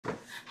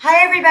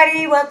Hi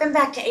everybody, welcome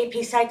back to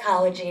AP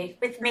Psychology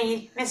with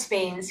me, Miss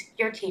Baines,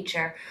 your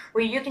teacher,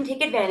 where you can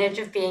take advantage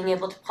of being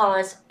able to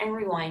pause and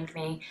rewind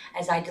me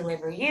as I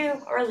deliver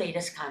you our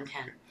latest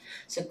content.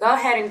 So go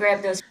ahead and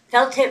grab those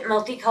felt tip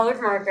multicolored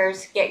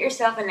markers, get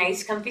yourself a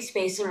nice comfy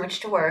space in which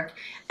to work,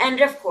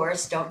 and of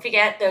course, don't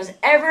forget those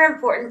ever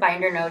important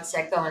binder notes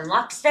that go in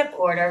lockstep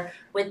order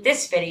with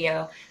this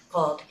video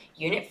called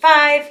Unit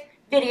 5,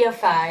 Video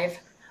 5,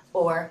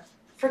 or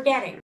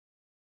Forgetting.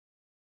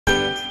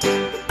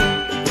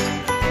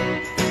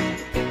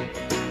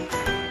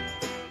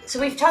 So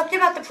we've talked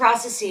about the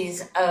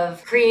processes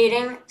of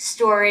creating,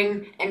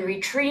 storing, and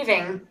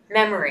retrieving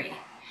memory.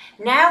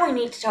 Now we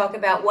need to talk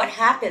about what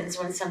happens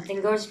when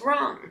something goes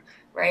wrong,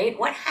 right?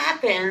 What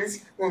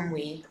happens when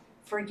we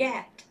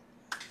forget?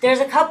 There's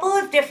a couple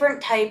of different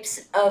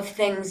types of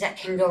things that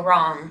can go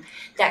wrong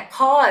that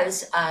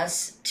cause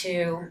us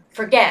to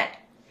forget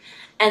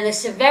and the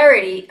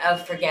severity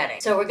of forgetting.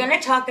 So we're going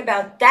to talk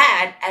about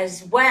that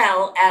as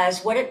well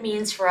as what it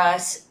means for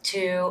us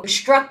to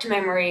construct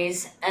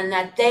memories and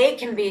that they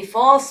can be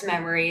false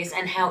memories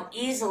and how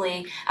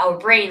easily our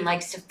brain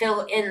likes to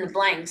fill in the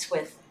blanks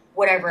with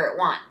whatever it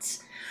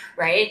wants,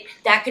 right?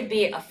 That could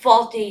be a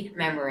faulty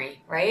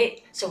memory,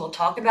 right? So we'll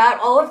talk about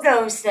all of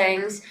those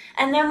things,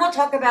 and then we'll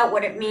talk about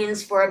what it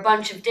means for a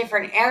bunch of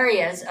different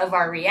areas of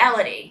our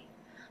reality.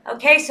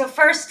 Okay, so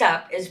first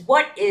up is,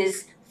 what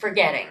is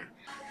forgetting?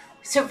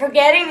 So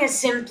forgetting is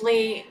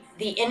simply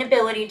the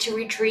inability to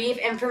retrieve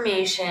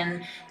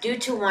information due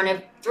to one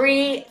of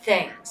three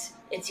things.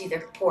 It's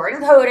either poor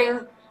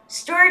encoding,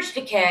 storage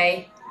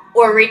decay,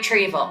 or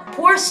retrieval.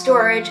 Poor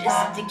storage is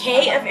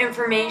decay of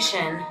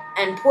information,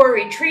 and poor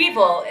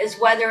retrieval is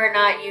whether or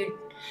not you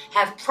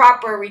have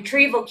proper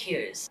retrieval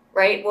cues,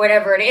 right?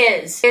 Whatever it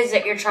is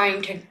that you're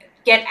trying to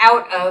get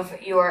out of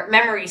your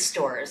memory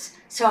stores.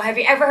 So have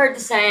you ever heard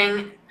the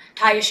saying,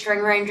 tie a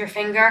string around your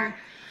finger?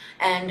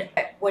 And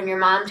when your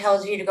mom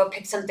tells you to go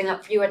pick something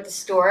up for you at the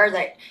store,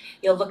 that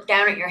you'll look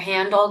down at your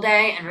hand all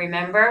day and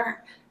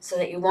remember so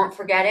that you won't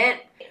forget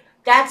it,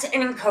 that's an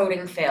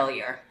encoding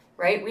failure,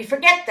 right? We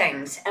forget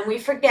things, and we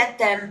forget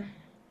them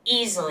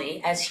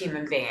easily as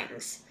human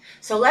beings.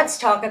 So let's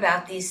talk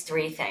about these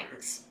three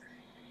things.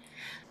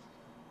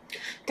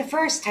 The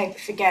first type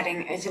of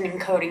forgetting is an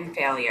encoding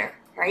failure,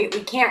 right?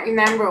 We can't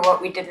remember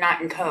what we did not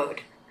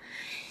encode.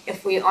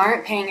 If we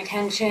aren't paying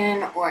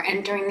attention or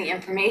entering the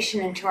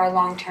information into our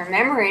long-term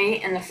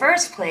memory in the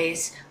first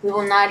place, we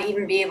will not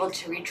even be able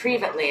to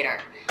retrieve it later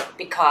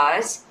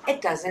because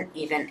it doesn't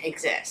even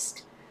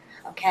exist.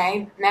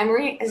 Okay?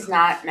 Memory is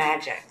not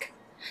magic.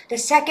 The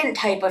second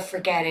type of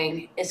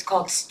forgetting is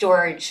called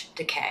storage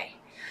decay.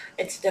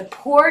 It's the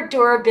poor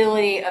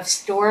durability of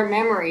stored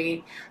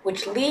memory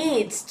which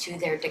leads to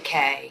their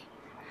decay,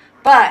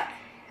 but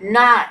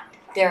not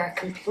their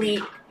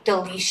complete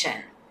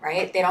deletion.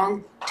 Right? They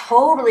don't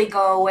totally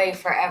go away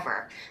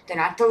forever. They're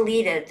not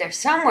deleted. They're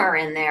somewhere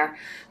in there,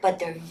 but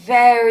they're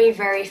very,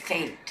 very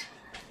faint.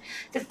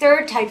 The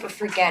third type of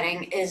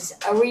forgetting is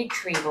a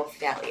retrieval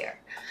failure.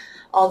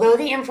 Although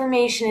the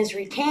information is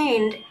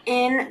retained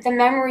in the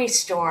memory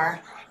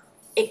store,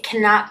 it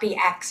cannot be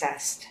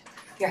accessed.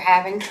 You're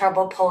having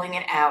trouble pulling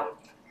it out,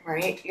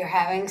 right? You're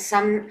having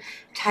some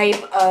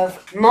type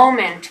of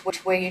moment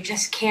where you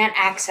just can't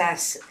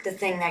access the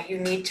thing that you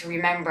need to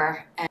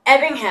remember. And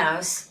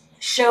Ebbinghaus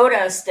showed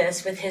us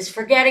this with his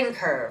forgetting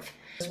curve.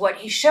 What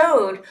he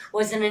showed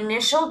was an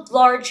initial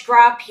large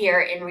drop here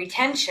in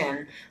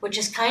retention, which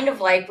is kind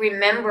of like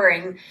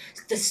remembering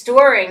the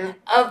storing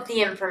of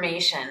the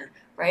information,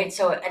 right?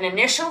 So an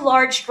initial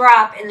large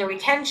drop in the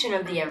retention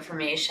of the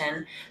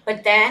information,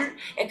 but then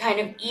it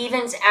kind of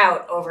evens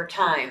out over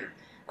time.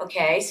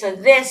 Okay, so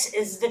this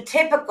is the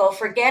typical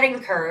forgetting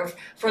curve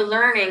for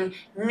learning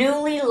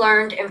newly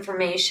learned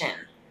information.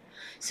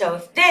 So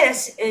if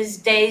this is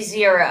day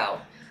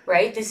 0,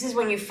 right? This is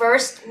when you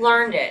first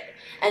learned it,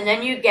 and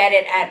then you get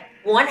it at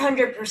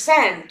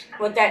 100%.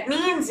 What that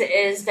means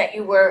is that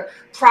you were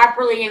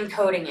properly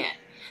encoding it,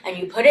 and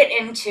you put it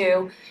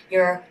into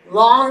your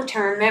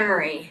long-term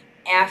memory.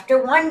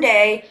 After one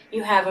day,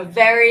 you have a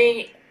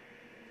very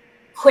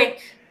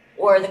quick,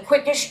 or the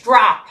quickest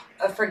drop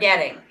of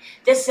forgetting.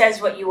 This says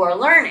what you are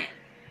learning,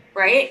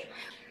 right?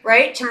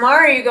 Right?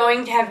 Tomorrow you're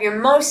going to have your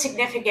most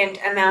significant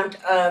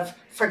amount of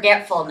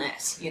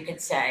forgetfulness, you could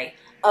say,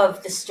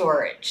 of the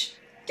storage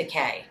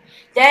decay.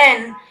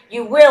 Then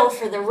you will,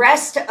 for the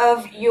rest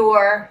of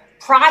your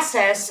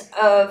process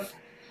of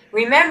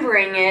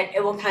remembering it,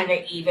 it will kind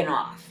of even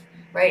off,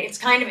 right? It's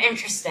kind of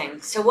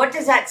interesting. So what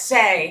does that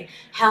say?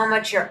 How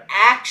much you're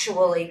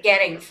actually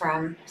getting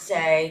from,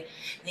 say,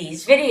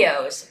 these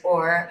videos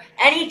or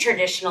any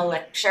traditional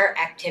lecture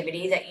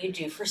activity that you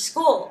do for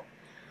school,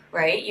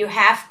 right? You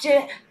have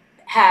to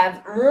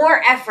have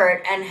more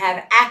effort and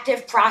have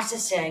active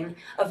processing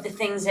of the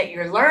things that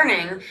you're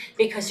learning,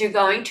 because you're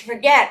going to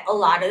forget a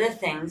lot of the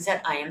things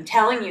that I am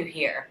telling you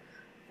here,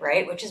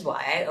 right? Which is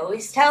why I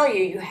always tell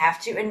you, you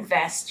have to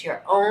invest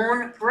your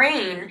own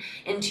brain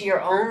into your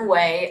own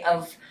way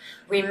of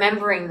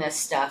remembering this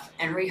stuff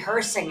and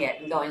rehearsing it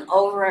and going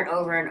over and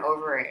over and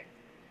over it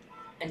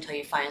until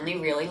you finally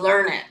really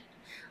learn it,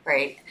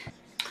 right?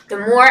 The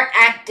more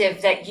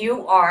active that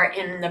you are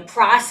in the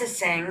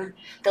processing,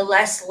 the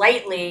less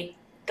likely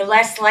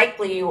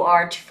you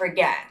are to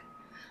forget.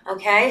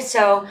 Okay,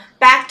 so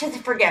back to the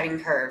forgetting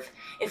curve.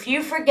 If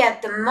you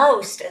forget the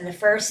most in the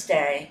first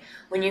day,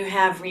 when you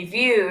have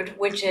reviewed,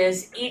 which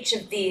is each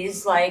of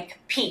these like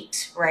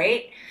peaks,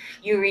 right?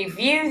 You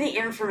review the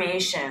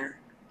information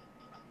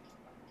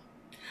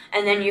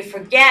and then you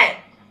forget,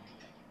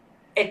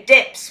 it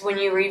dips when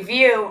you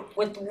review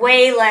with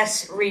way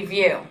less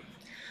review.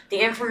 The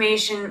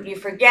information you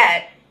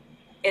forget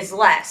is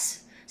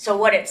less. So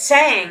what it's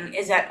saying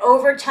is that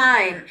over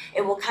time,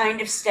 it will kind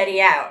of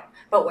steady out.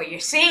 But what you're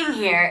seeing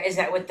here is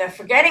that with the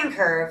forgetting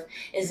curve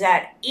is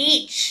that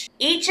each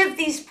of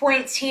these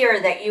points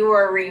here that you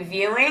are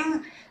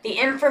reviewing, the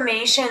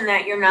information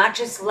that you're not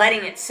just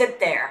letting it sit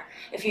there.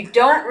 If you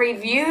don't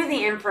review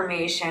the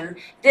information,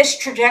 this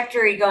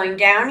trajectory going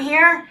down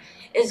here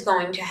is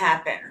going to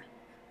happen,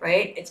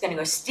 right? It's going to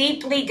go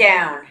steeply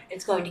down.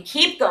 It's going to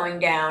keep going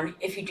down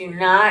if you do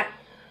not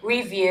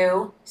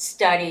review,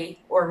 study,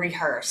 or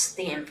rehearse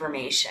the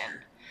information,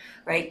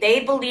 right? They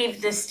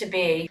believe this to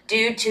be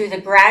due to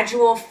the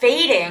gradual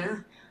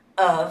fading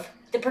of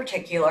the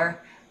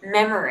particular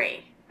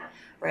memory,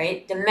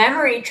 right? The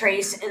memory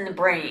trace in the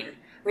brain.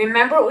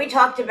 Remember what we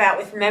talked about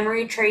with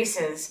memory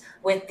traces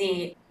with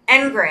the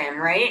engram,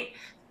 right?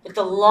 With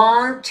the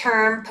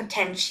long-term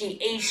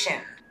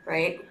potentiation,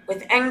 right?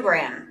 With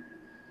engram.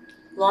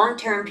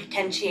 Long-term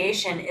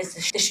potentiation is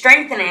the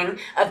strengthening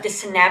of the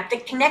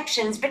synaptic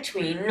connections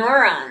between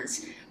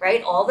neurons,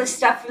 right? All this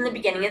stuff from the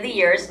beginning of the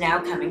year is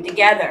now coming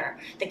together.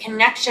 The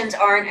connections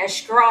aren't as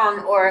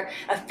strong or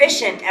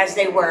efficient as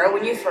they were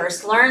when you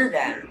first learned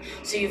them.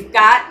 So you've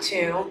got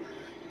to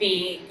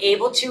be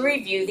able to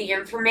review the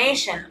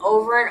information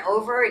over and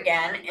over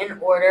again in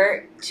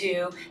order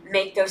to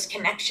make those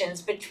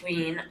connections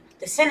between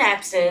the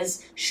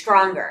synapses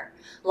stronger.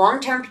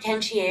 Long-term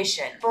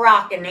potentiation.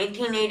 Barak in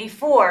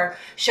 1984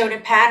 showed a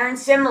pattern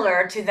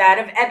similar to that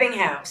of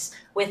Ebbinghaus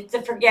with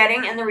the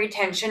forgetting and the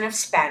retention of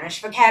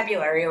Spanish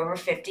vocabulary over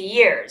 50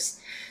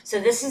 years. So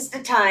this is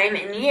the time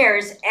in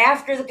years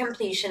after the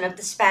completion of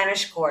the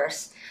Spanish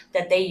course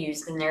that they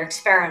used in their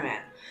experiment.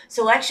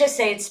 So let's just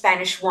say it's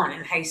Spanish 1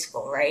 in high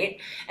school, right?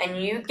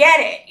 And you get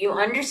it. You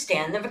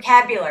understand the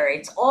vocabulary.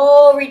 It's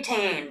all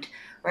retained,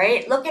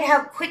 right? Look at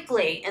how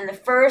quickly in the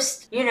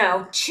first,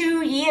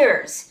 2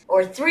 years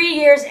or 3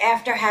 years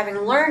after having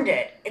learned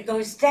it, it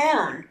goes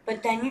down.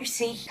 But then you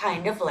see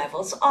kind of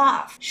levels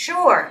off.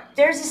 Sure,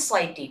 there's a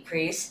slight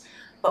decrease,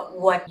 but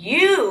what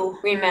you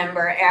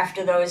remember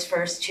after those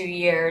first 2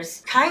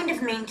 years kind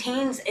of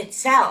maintains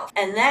itself.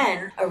 And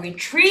then a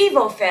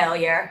retrieval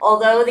failure,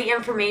 although the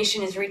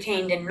information is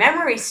retained in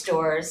memory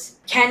stores,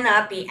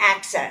 cannot be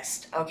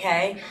accessed,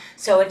 okay?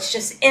 So it's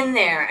just in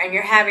there and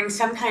you're having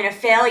some kind of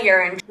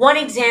failure. And one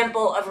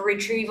example of a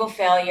retrieval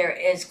failure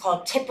is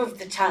called tip of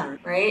the tongue,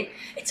 right?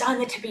 It's on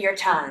the tip of your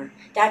tongue.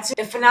 That's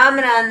the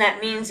phenomenon that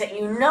means that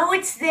you know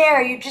it's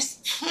there, you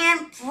just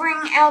can't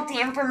bring out the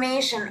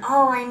information.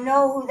 Oh, I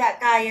know who that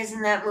guy is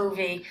in that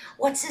movie.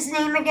 What's his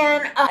name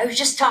again? Oh, I was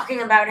just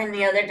talking about him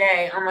the other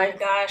day. Oh my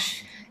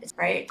gosh.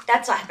 Right?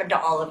 That's what happened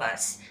to all of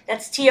us.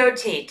 That's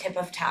TOT, tip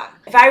of tongue.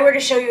 If I were to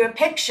show you a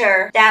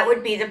picture, that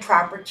would be the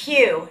proper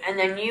cue. And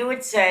then you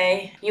would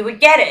say, you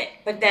would get it,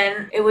 but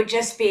then it would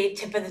just be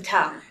tip of the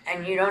tongue.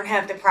 And you don't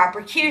have the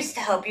proper cues to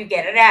help you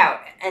get it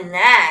out. And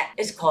that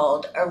is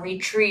called a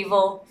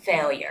retrieval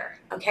failure.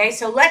 Okay,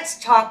 so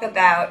let's talk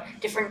about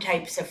different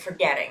types of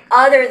forgetting,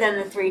 other than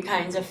the 3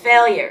 kinds of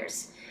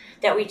failures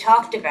that we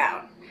talked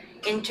about.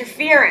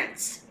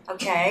 Interference,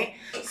 okay?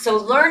 So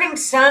learning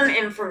some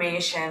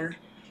information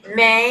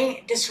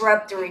may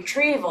disrupt the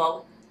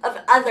retrieval of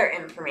other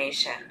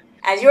information.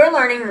 As you're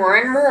learning more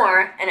and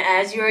more, and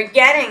as you're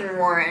getting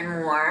more and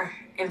more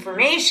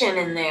information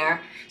in there,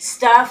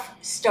 stuff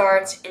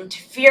starts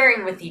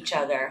interfering with each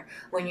other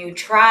when you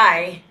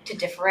try to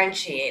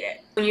differentiate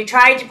it. When you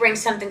try to bring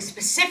something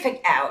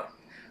specific out,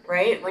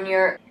 right? When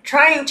you're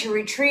trying to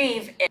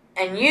retrieve it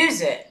and use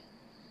it.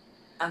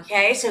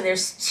 Okay, so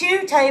there's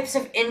 2 types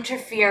of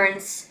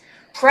interference.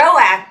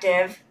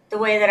 Proactive, the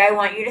way that I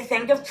want you to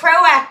think of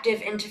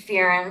proactive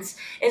interference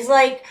is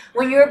like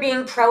when you're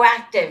being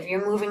proactive,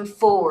 you're moving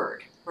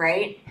forward,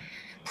 right?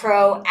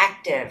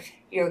 Proactive,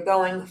 you're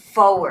going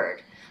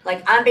forward.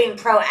 Like I'm being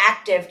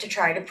proactive to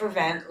try to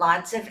prevent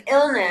lots of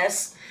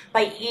illness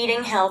by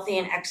eating healthy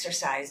and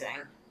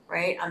exercising,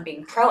 right? I'm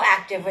being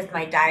proactive with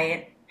my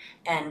diet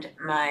and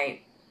my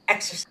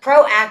exercise.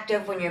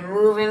 Proactive when you're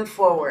moving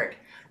forward.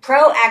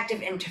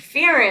 Proactive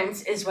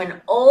interference is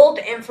when old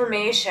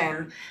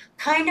information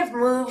kind of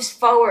moves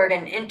forward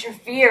and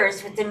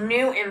interferes with the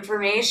new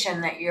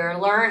information that you're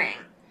learning,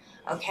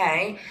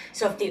 okay?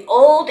 So if the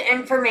old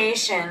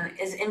information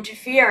is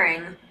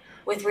interfering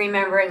with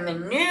remembering the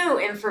new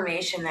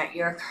information that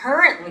you're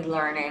currently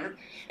learning,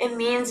 it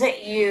means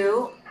that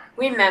you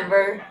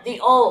remember the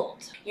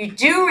old. You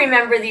do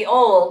remember the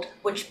old,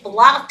 which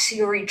blocks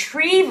your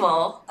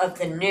retrieval of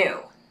the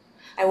new.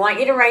 I want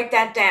you to write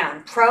that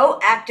down.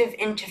 Proactive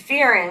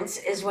interference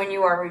is when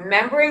you are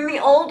remembering the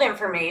old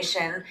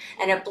information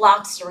and it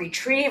blocks the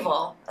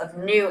retrieval of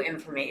new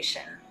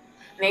information.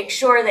 Make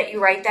sure that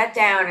you write that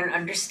down and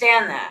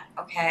understand that,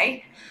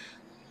 okay?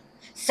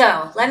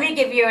 So let me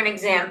give you an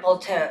example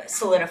to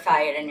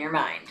solidify it in your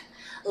mind.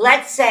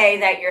 Let's say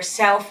that your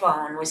cell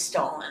phone was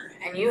stolen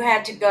and you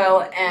had to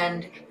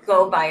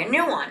go buy a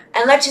new one.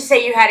 And let's just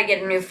say you had to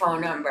get a new phone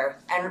number.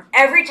 And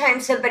every time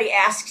somebody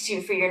asks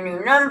you for your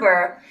new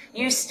number,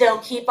 you still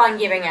keep on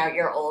giving out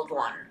your old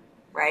one,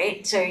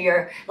 right? So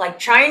you're like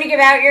trying to give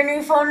out your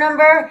new phone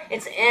number.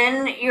 It's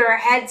in your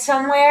head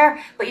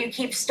somewhere, but you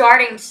keep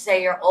starting to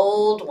say your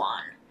old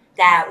one.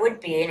 That would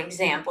be an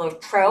example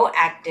of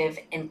proactive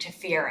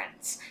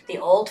interference. The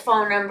old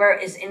phone number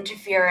is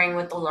interfering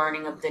with the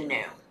learning of the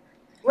new.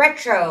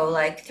 Retro,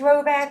 like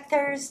Throwback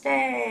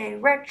Thursday,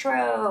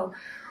 retro,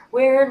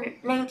 wear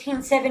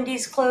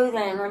 1970s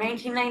clothing or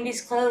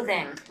 1990s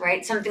clothing,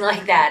 right? Something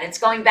like that. It's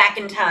going back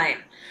in time.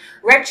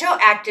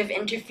 Retroactive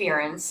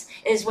interference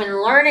is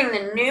when learning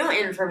the new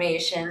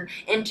information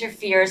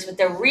interferes with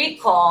the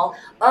recall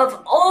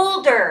of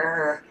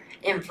older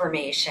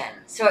information.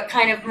 So it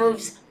kind of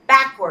moves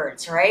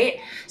backwards, right?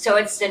 So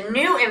it's the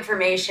new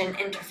information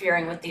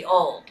interfering with the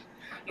old.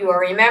 You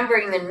are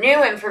remembering the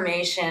new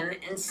information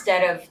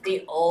instead of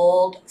the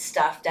old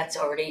stuff that's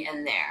already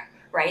in there.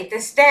 Write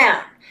this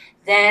down.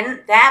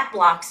 Then that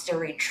blocks the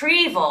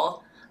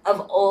retrieval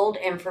of old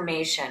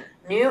information.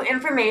 New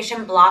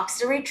information blocks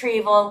the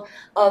retrieval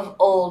of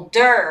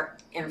older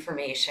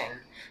information.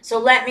 So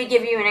let me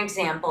give you an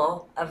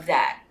example of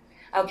that.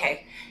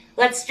 Okay,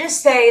 let's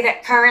just say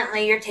that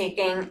currently you're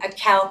taking a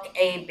Calc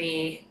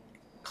AB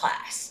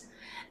class,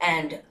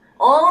 and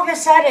all of a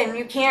sudden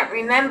you can't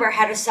remember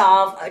how to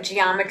solve a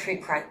geometry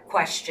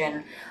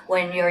question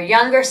when your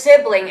younger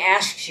sibling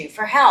asks you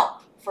for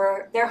help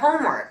for their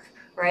homework,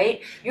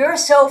 right? You're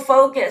so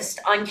focused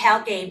on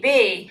Calc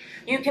AB,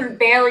 you can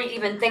barely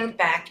even think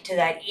back to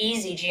that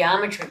easy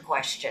geometry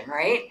question,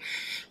 right?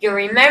 Your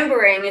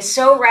remembering is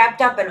so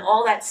wrapped up in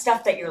all that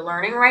stuff that you're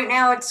learning right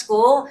now at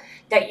school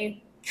that you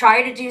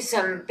try to do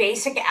some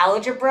basic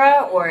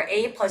algebra or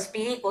A plus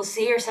B equals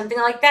C or something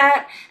like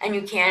that, and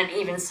you can't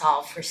even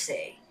solve for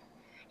C.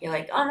 You're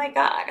like, oh my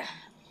God,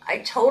 I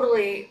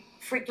totally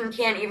freaking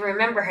can't even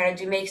remember how to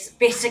do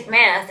basic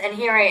math, and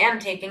here I am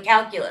taking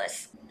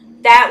calculus.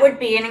 That would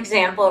be an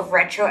example of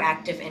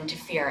retroactive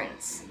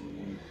interference.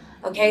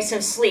 Okay, so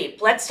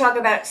sleep. Let's talk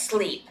about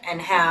sleep and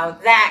how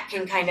that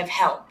can kind of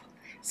help.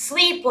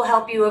 Sleep will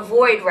help you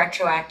avoid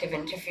retroactive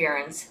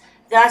interference,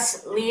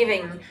 thus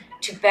leading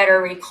to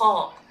better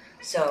recall.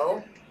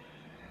 So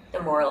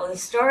the moral of the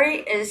story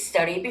is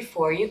study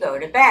before you go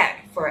to bed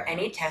for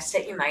any test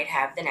that you might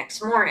have the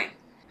next morning.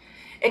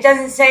 It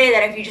doesn't say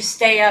that if you just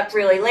stay up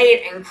really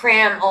late and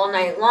cram all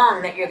night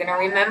long that you're going to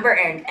remember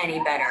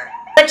any better.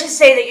 Let's just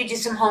say that you do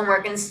some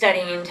homework and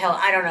studying until,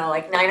 I don't know,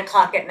 like 9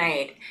 o'clock at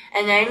night,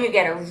 and then you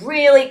get a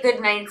really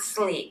good night's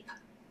sleep.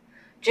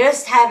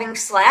 Just having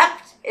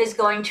slept is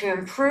going to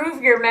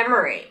improve your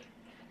memory,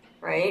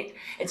 right?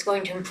 It's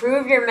going to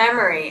improve your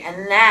memory,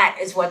 and that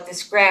is what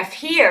this graph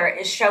here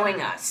is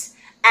showing us.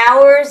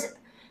 Hours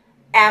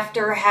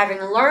after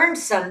having learned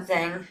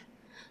something,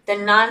 the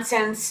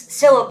nonsense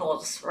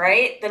syllables,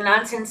 right? The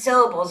nonsense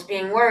syllables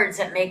being words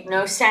that make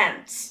no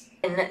sense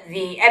in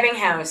the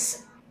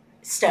Ebbinghaus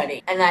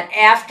study. And that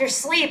after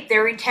sleep,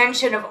 their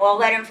retention of all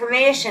that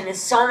information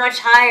is so much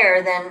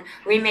higher than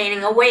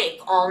remaining awake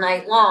all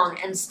night long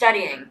and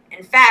studying.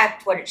 In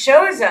fact, what it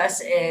shows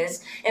us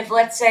is,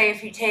 let's say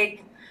if you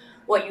take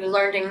what you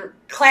learned in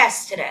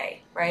class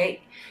today,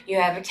 right?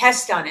 You have a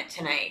test on it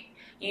tonight.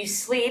 You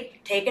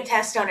sleep, take a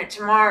test on it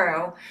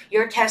tomorrow,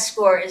 your test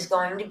score is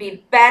going to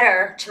be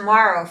better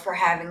tomorrow for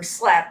having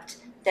slept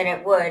than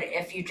it would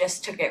if you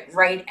just took it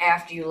right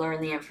after you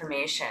learned the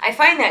information. I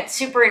find that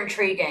super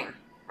intriguing,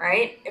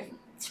 right?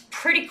 It's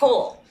pretty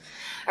cool.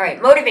 All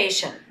right,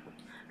 motivation.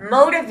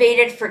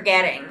 Motivated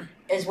forgetting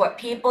is what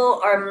people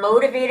are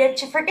motivated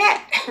to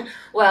forget.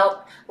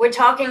 Well, we're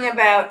talking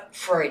about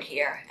Freud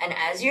here. And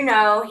as you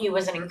know, he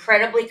was an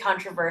incredibly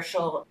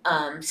controversial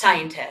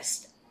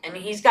scientist. And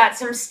he's got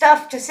some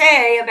stuff to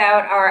say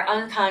about our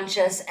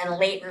unconscious and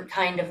latent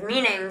kind of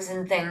meanings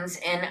and things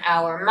in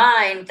our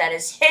mind that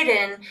is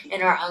hidden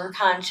in our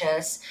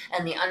unconscious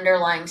and the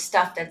underlying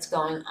stuff that's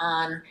going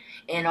on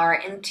in our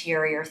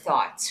interior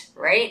thoughts,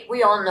 right?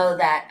 We all know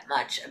that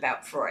much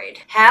about Freud.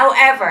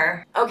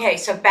 However, okay,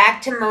 so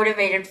back to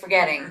motivated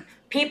forgetting.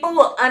 People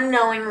will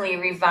unknowingly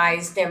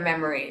revise their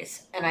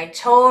memories, and I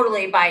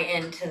totally buy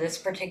into this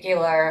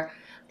particular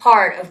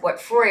part of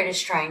what Freud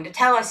is trying to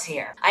tell us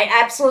here. I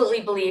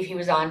absolutely believe he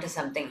was onto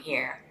something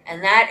here,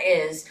 and that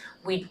is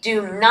we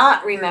do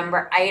not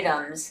remember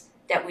items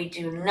that we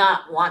do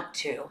not want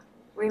to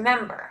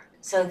remember.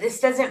 So this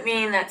doesn't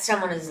mean that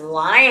someone is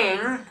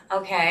lying,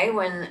 okay,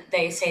 when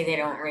they say they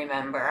don't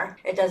remember.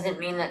 It doesn't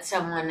mean that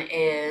someone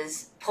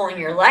is pulling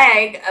your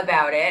leg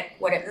about it.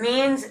 What it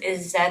means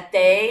is that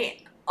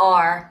they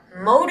are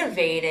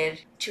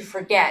motivated to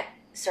forget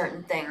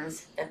certain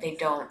things that they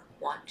don't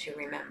want to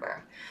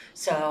remember.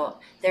 So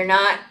they're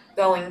not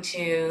going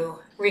to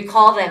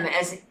recall them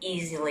as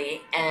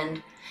easily,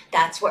 and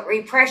that's what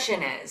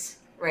repression is,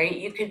 right?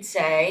 You could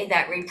say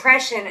that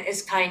repression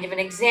is kind of an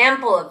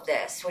example of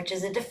this, which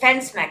is a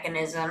defense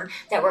mechanism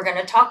that we're going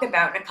to talk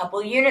about in a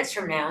couple units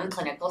from now in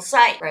clinical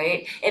psych,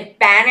 right? It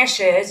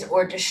banishes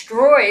or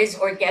destroys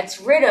or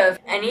gets rid of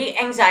any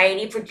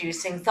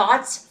anxiety-producing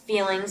thoughts,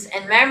 feelings,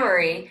 and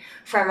memory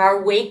from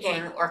our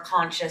waking or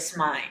conscious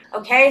mind.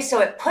 Okay,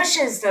 so it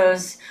pushes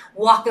those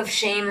walk of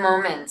shame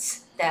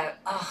moments that,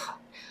 oh,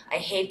 I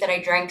hate that I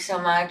drank so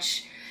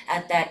much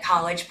at that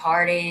college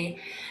party,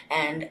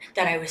 and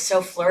that I was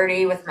so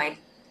flirty with my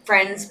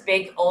friend's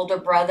big older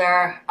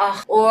brother.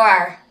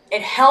 Or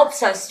it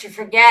helps us to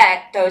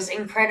forget those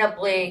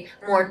incredibly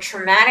more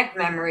traumatic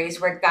memories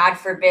where, God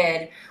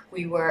forbid,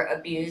 we were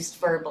abused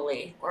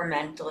verbally or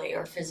mentally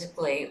or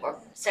physically or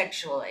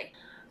sexually,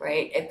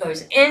 right? It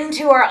goes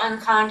into our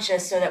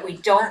unconscious so that we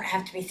don't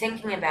have to be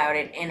thinking about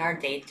it in our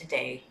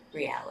day-to-day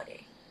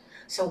reality.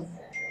 So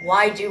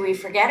why do we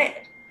forget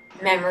it?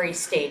 Memory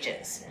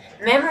stages.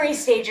 Memory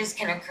stages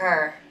can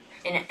occur.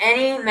 In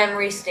any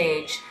memory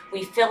stage,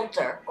 we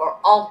filter or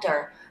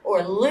alter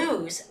or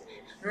lose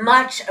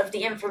much of the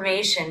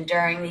information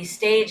during these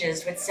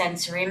stages with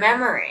sensory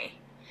memory,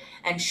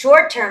 and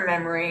short-term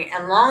memory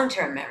and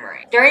long-term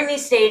memory. During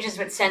these stages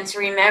with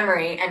sensory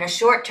memory and a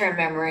short-term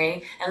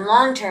memory and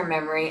long-term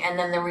memory, and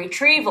then the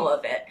retrieval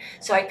of it.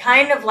 So I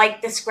kind of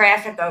like this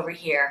graphic over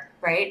here,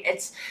 right?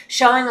 It's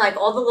showing like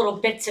all the little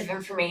bits of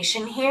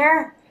information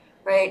here,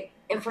 right?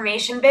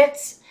 Information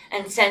bits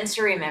and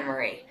sensory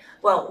memory.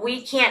 Well,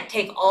 we can't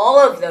take all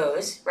of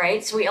those,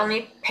 right? So we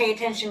only pay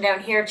attention down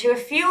here to a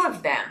few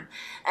of them.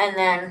 And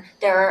then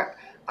they're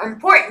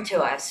important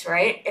to us,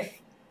 right?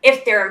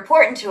 If they're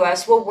important to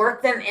us, we'll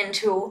work them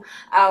into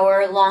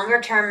our longer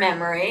term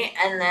memory,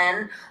 and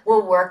then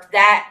we'll work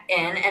that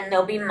in, and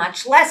there'll be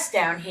much less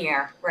down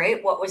here,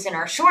 right? What was in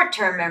our short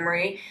term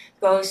memory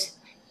goes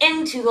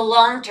into the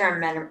long term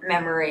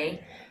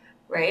memory,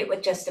 right?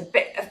 With just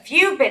a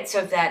few bits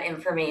of that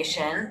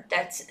information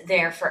that's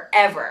there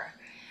forever.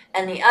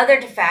 And the other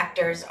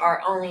factors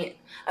are only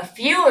a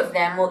few of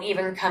them will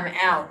even come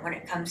out when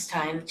it comes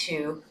time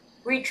to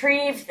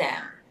retrieve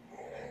them,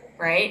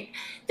 right?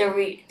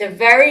 The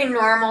very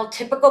normal,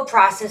 typical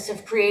process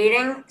of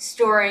creating,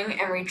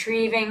 storing, and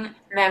retrieving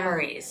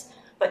memories.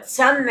 But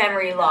some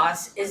memory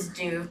loss is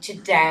due to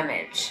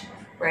damage,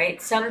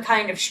 right? Some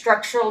kind of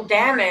structural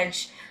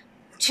damage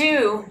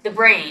to the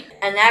brain.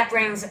 And that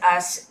brings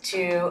us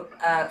to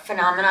a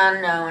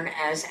phenomenon known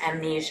as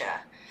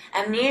amnesia.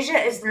 Amnesia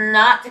is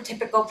not the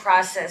typical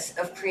process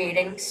of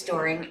creating,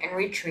 storing, and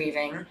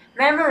retrieving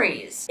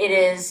memories. It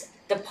is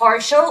the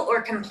partial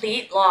or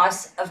complete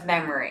loss of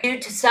memory due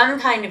to some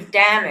kind of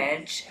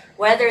damage,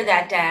 whether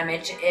that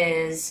damage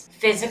is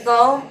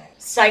physical,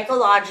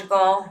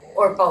 psychological,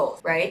 or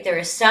both, right? There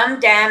is some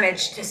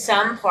damage to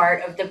some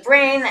part of the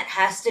brain that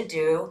has to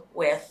do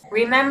with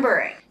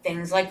remembering.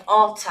 Things like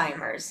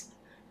Alzheimer's,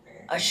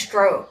 a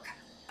stroke,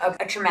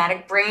 a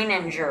traumatic brain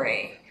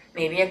injury,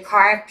 maybe a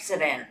car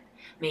accident,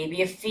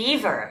 maybe a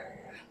fever,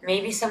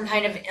 maybe some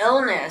kind of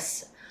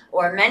illness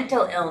or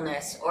mental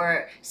illness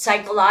or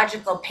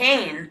psychological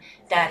pain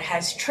that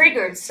has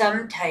triggered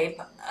some type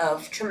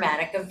of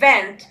traumatic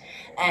event,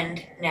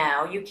 and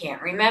now you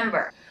can't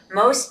remember.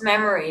 Most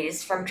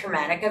memories from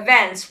traumatic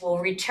events will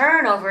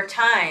return over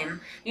time,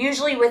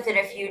 usually within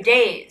a few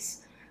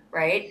days,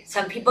 right?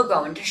 Some people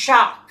go into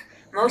shock.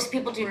 Most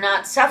people do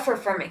not suffer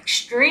from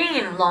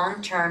extreme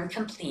long-term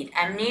complete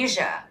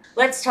amnesia.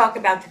 Let's talk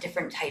about the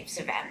different types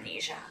of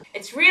amnesia.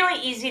 It's really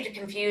easy to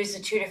confuse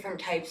the two different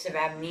types of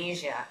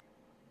amnesia.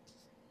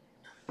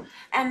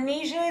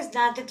 Amnesia is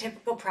not the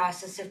typical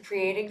process of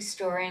creating,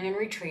 storing, and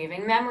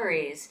retrieving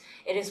memories.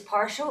 It is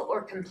partial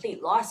or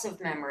complete loss of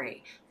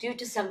memory due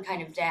to some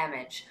kind of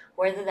damage,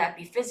 whether that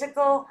be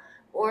physical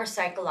or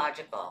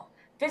psychological.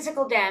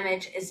 Physical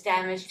damage is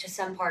damage to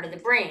some part of the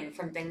brain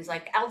from things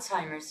like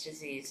Alzheimer's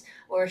disease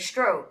or a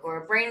stroke or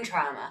a brain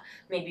trauma,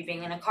 maybe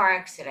being in a car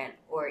accident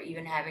or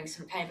even having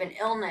some kind of an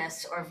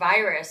illness or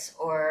virus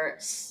or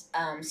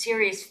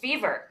serious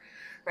fever,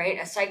 right?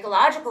 A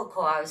psychological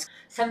cause,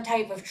 some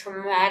type of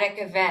traumatic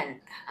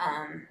event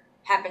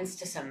happens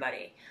to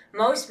somebody.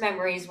 Most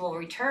memories will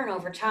return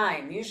over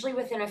time, usually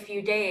within a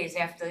few days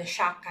after the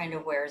shock kind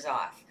of wears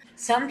off.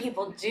 Some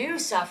people do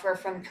suffer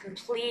from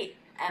complete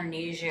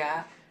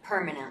amnesia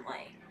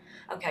permanently.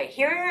 Okay,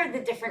 here are the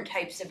different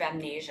types of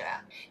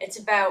amnesia. It's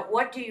about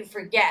what do you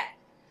forget,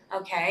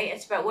 okay?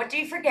 It's about what do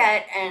you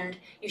forget, and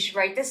you should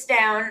write this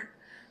down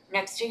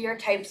next to your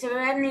types of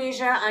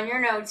amnesia on your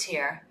notes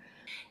here.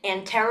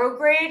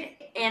 Anterograde,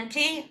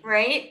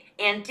 right?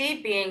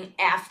 Ante being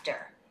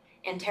after,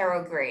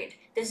 anterograde.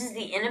 This is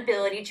the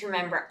inability to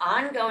remember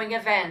ongoing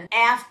events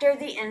after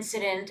the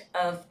incident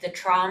of the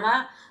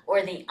trauma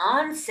or the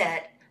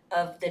onset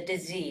of the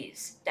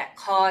disease that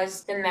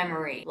caused the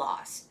memory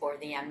loss or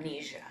the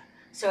amnesia.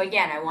 So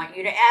again, I want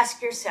you to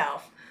ask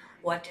yourself,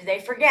 what do they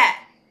forget?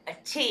 a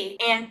T,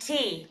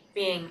 ante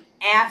being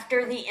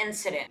after the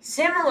incident.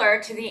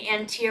 Similar to the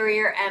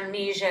anterior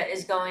amnesia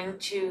is going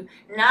to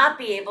not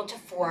be able to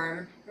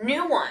form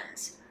new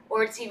ones.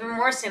 Or it's even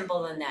more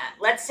simple than that.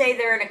 Let's say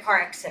they're in a car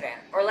accident,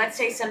 or let's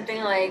say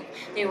something like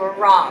they were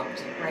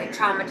robbed, right?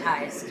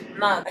 Traumatized,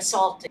 mugged,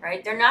 assaulted,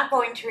 right? They're not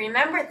going to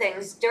remember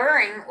things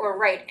during or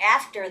right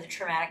after the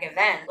traumatic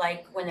event,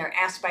 like when they're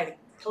asked by the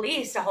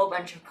police a whole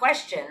bunch of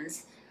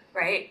questions,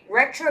 right?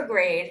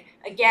 Retrograde,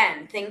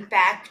 again, think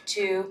back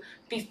to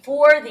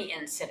before the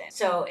incident.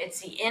 So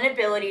it's the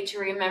inability to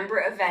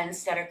remember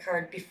events that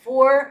occurred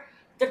before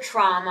the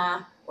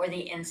trauma or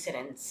the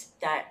incidents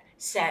that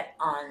set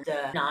on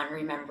the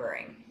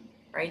non-remembering,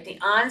 right? The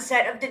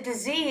onset of the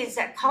disease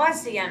that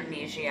caused the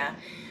amnesia.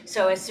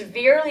 So as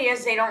severely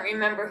as they don't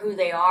remember who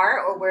they are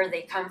or where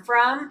they come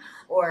from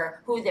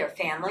or who their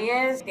family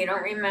is, they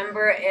don't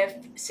remember if,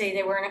 say,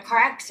 they were in a car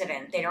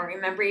accident. They don't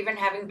remember even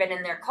having been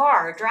in their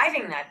car or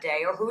driving that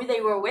day or who they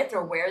were with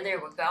or where they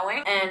were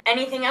going and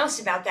anything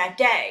else about that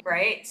day,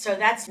 right? So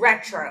that's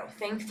retro.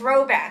 Think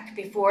throwback,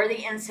 before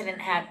the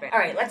incident happened. All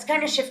right, let's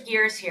kind of shift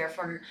gears here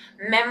from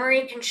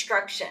memory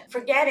construction,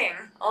 forgetting,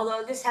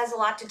 although this has a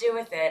lot to do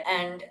with it,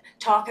 and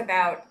talk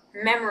about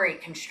memory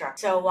construct.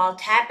 So while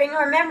tapping into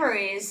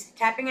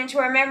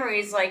our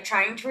memories, like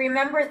trying to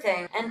remember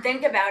things, and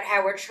think about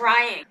how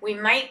we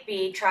might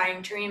be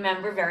trying to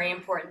remember very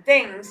important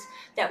things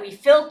that we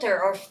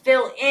filter or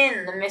fill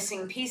in the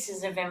missing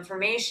pieces of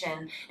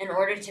information in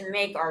order to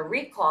make our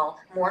recall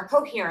more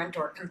coherent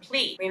or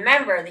complete.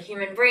 Remember, the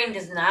human brain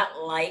does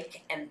not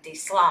like empty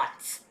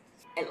slots.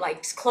 It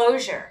likes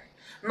closure.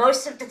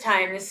 Most of the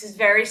time, this is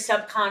very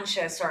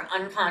subconscious or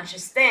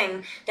unconscious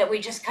thing that we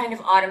just kind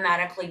of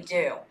automatically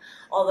do.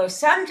 Although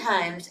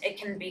sometimes it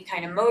can be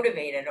kind of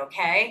motivated,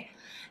 okay?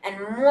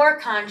 And more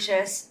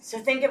conscious, so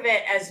think of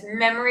it as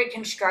memory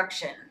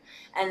construction,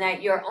 and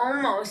that you're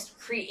almost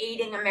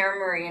creating a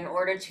memory in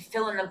order to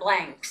fill in the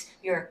blanks.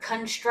 You're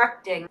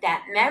constructing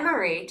that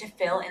memory to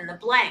fill in the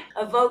blank.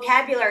 A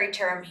vocabulary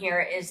term here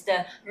is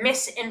the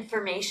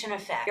misinformation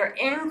effect. You're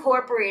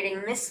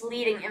incorporating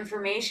misleading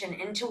information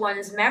into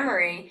one's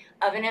memory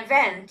of an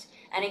event.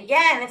 And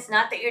again, it's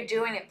not that you're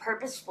doing it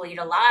purposefully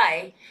to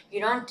lie. You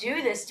don't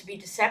do this to be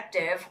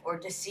deceptive or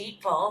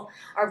deceitful.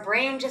 Our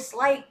brain just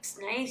likes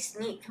nice,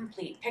 neat,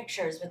 complete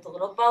pictures with a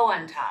little bow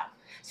on top.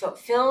 So it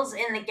fills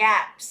in the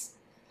gaps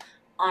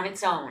on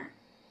its own.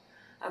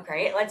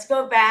 Okay, let's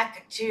go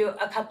back to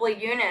a couple of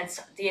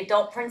units, the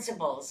adult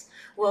principles.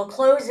 We'll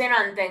close in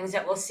on things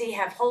that we'll see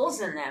have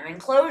holes in them, and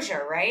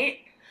closure, right?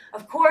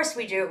 Of course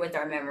we do it with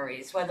our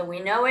memories, whether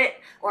we know it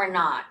or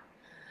not.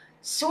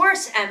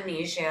 Source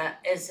amnesia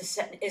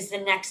is the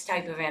next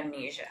type of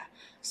amnesia.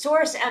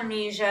 Source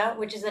amnesia,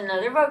 which is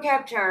another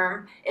vocab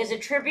term, is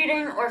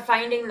attributing or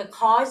finding the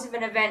cause of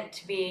an event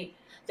to be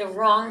the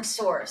wrong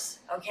source,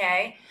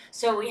 okay?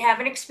 So we have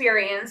an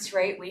experience,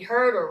 right? We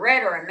heard or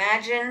read or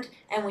imagined,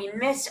 and we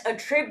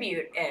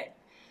misattribute it.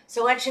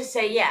 So let's just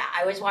say, yeah,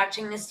 I was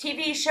watching this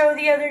TV show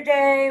the other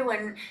day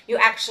when you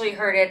actually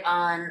heard it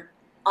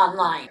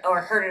online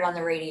or heard it on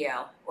the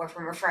radio or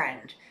from a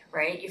friend,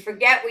 right? You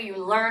forget where you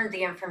learned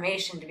the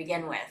information to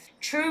begin with.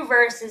 True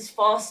versus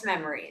false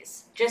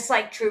memories. Just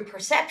like true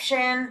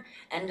perception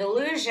and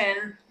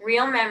delusion,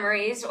 real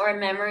memories or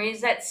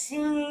memories that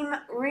seem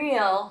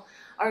real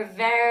are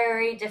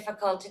very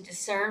difficult to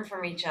discern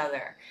from each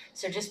other.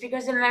 So just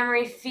because a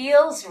memory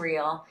feels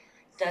real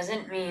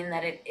doesn't mean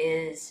that it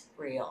is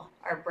real.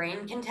 Our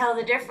brain can tell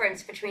the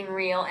difference between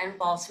real and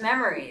false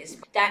memories.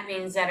 That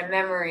means that a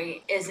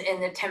memory is in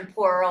the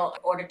temporal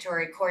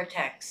auditory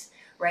cortex.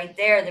 Right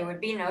there would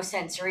be no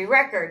sensory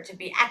record to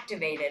be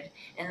activated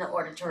in the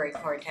auditory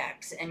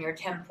cortex and your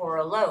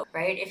temporal lobe,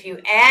 right? If you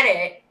add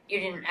it,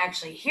 you didn't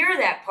actually hear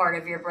that part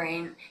of your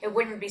brain, it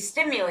wouldn't be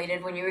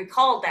stimulated when you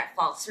recalled that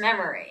false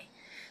memory.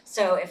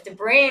 So if the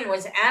brain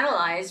was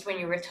analyzed when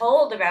you were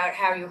told about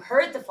how you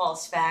heard the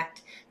false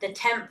fact, the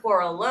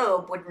temporal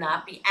lobe would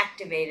not be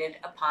activated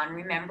upon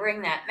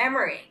remembering that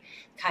memory.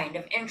 Kind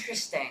of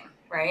interesting,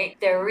 right?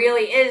 There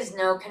really is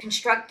no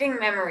constructing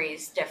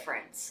memories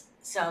difference.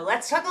 So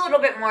let's talk a little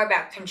bit more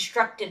about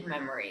constructed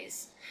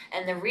memories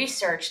and the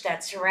research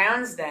that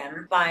surrounds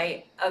them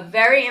by a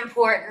very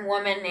important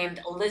woman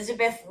named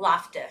Elizabeth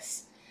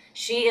Loftus.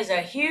 She is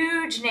a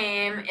huge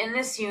name in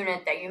this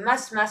unit that you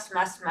must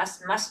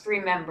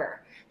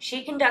remember.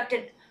 She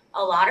conducted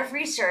a lot of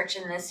research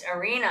in this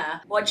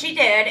arena. What she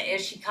did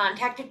is she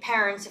contacted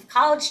parents of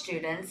college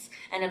students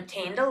and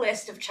obtained a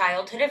list of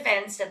childhood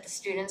events that the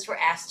students were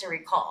asked to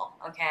recall,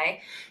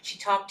 okay? She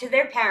talked to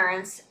their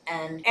parents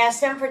and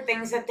asked them for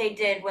things that they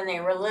did when they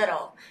were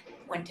little.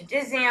 Went to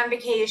Disney on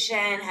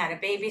vacation, had a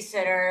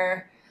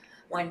babysitter,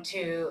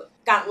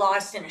 got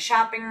lost in a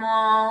shopping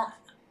mall,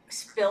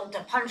 spilled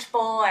a punch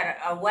bowl at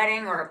a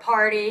wedding or a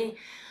party,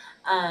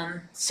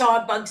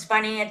 saw Bugs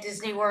Bunny at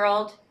Disney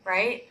World,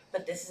 right?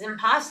 But this is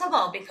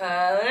impossible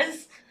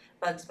because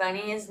Bugs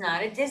Bunny is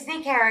not a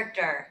Disney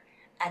character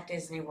at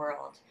Disney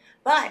World.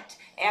 But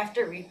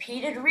after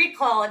repeated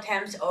recall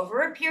attempts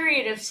over a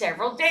period of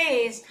several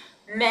days,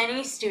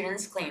 Many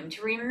students claim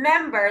to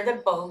remember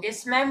the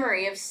bogus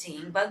memory of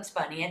seeing Bugs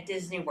Bunny at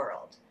Disney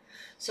World.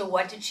 So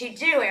what did she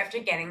do after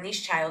getting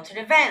these childhood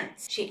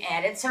events? She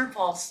added some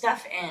false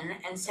stuff in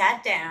and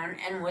sat down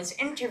and was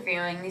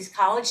interviewing these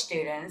college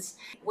students,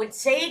 would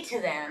say to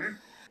them,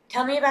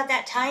 tell me about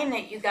that time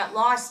that you got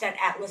lost at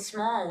Atlas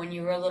Mall when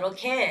you were a little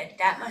kid.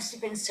 That must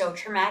have been so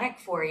traumatic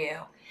for you.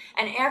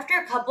 And after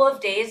a couple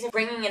of days of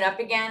bringing it up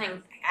again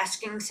and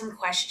asking some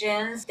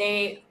questions,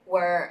 they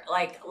were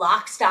like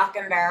lock, stock,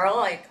 and barrel,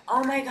 like,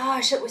 oh my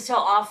gosh, it was so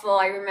awful.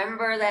 I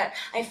remember that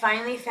I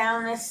finally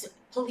found this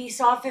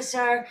police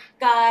officer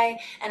guy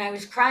and I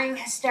was crying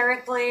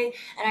hysterically,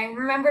 and I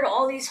remembered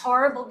all these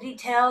horrible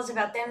details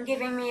about them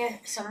giving me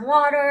some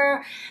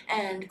water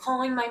and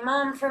calling my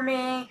mom for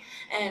me,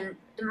 and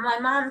my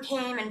mom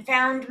came and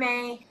found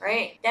me,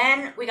 right?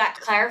 Then we got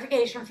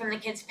clarification from the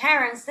kids'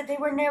 parents that they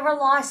were never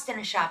lost in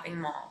a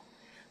shopping mall.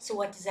 So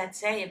what does that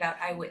say about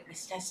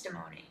eyewitness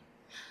testimony?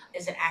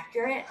 Is it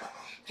accurate?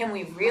 Can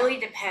we really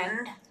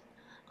depend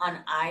on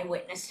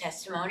eyewitness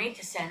testimony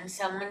to send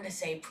someone to,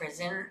 say,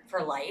 prison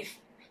for life,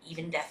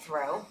 even death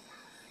row?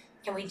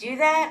 Can we do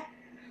that?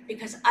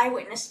 Because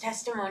eyewitness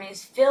testimony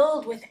is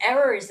filled with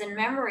errors in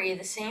memory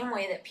the same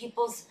way that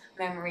people's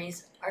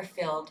memories are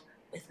filled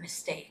with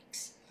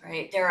mistakes,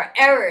 right? There are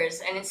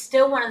errors, and it's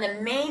still one of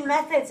the main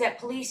methods that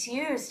police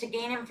use to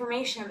gain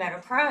information about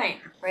a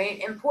crime,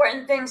 right?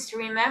 Important things to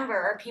remember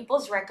are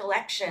people's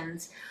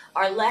recollections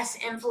are less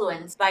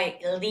influenced by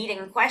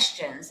leading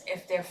questions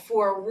if they're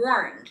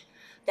forewarned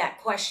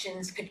that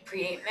questions could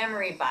create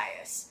memory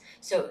bias.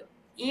 So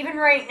even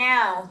right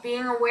now,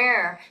 being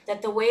aware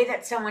that the way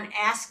that someone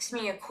asks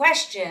me a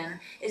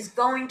question is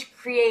going to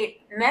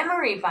create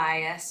memory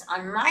bias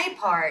on my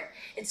part,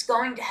 it's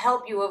going to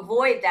help you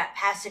avoid that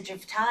passage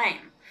of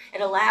time.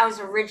 It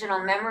allows original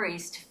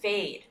memories to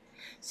fade.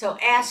 So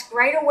ask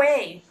right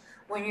away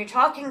when you're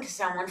talking to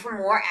someone for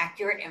more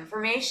accurate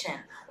information,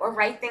 or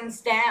write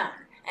things down.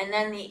 And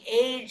then the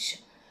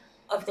age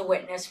of the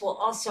witness will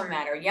also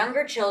matter.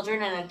 Younger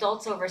children and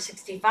adults over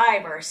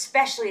 65 are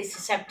especially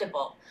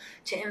susceptible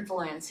to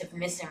influence of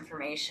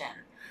misinformation.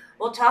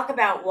 We'll talk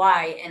about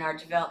why in our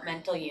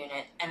developmental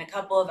unit and a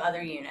couple of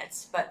other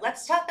units, but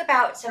let's talk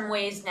about some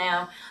ways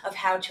now of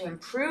how to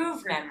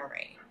improve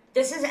memory.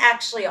 This is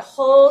actually a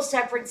whole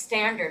separate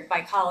standard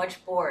by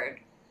College Board,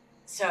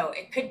 so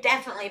it could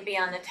definitely be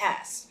on the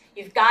test.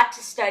 You've got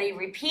to study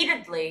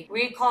repeatedly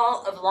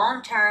recall of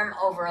long-term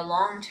over a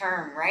long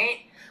term, right?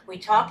 We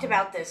talked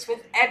about this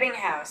with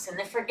Ebbinghaus and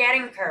the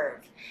forgetting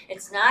curve.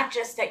 It's not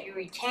just that you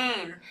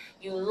retain,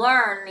 you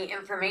learn the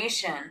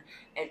information.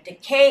 It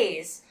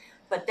decays,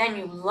 but then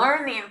you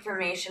learn the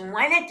information.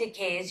 When it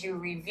decays, you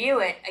review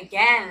it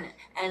again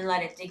and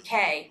let it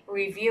decay.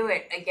 Review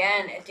it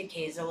again, it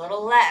decays a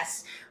little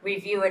less.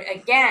 Review it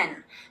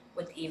again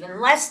with even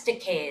less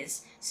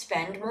decays.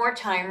 Spend more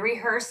time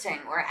rehearsing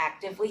or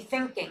actively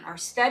thinking or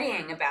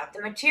studying about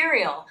the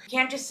material. You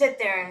can't just sit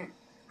there and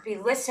be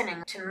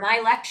listening to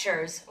my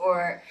lectures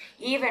or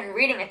even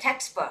reading a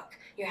textbook.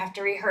 You have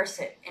to rehearse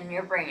it in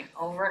your brain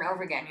over and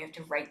over again. You have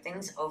to write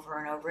things over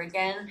and over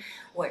again.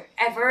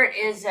 Whatever it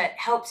is that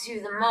helps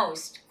you the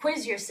most,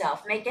 quiz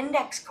yourself, make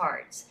index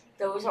cards.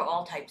 Those are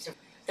all types of...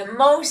 The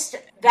most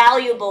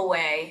valuable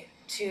way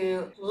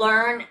to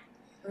learn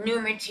new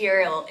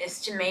material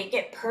is to make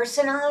it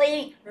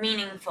personally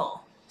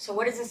meaningful. So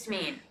what does this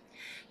mean?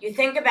 You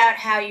think about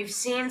how you've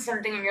seen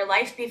something in your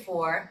life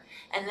before,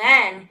 and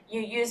then you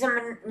use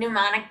a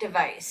mnemonic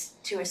device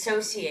to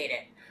associate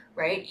it,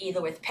 right? Either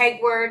with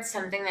peg words,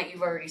 something that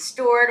you've already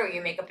stored, or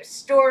you make up a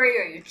story,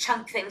 or you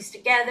chunk things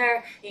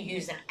together, you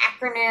use an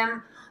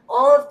acronym.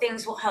 All of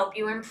things will help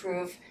you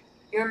improve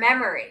your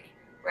memory,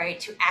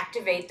 right? To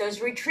activate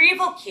those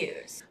retrieval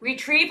cues.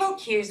 Retrieval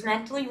cues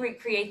mentally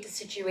recreate the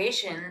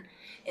situation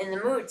in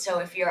the mood. So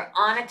if you're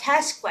on a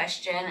test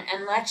question,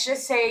 and let's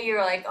just say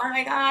you're like, oh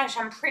my gosh,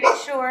 I'm pretty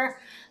sure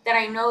that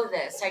I know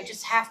this, I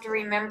just have to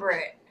remember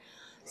it.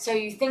 So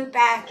you think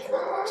back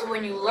to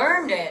when you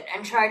learned it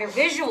and try to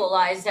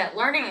visualize that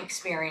learning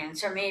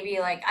experience, or maybe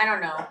like, I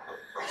don't know,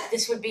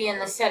 this would be in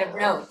the set of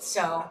notes.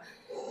 So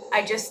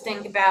I just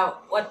think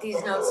about what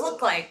these notes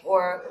look like,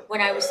 or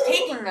when I was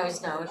taking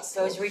those notes,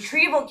 those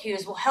retrieval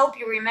cues will help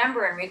you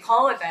remember and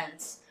recall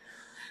events.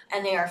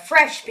 And they are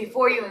fresh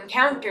before you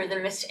encounter the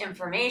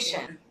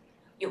misinformation.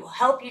 It will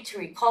help you to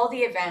recall the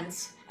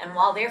events, and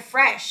while they're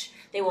fresh,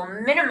 they will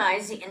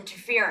minimize the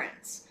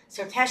interference.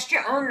 So test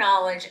your own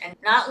knowledge and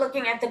not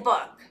looking at the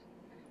book,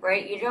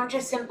 right? You don't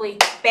just simply,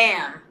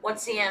 bam,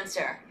 what's the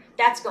answer?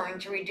 That's going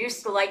to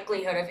reduce the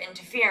likelihood of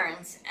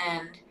interference.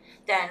 And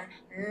then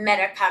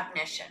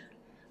metacognition.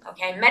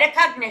 Okay,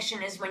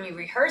 metacognition is when you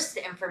rehearse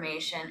the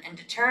information and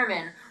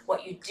determine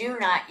what you do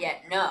not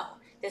yet know.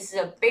 This is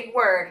a big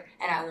word,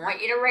 and I want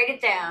you to write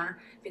it down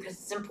because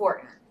it's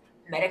important.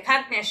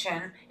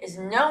 Metacognition is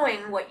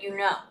knowing what you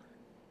know.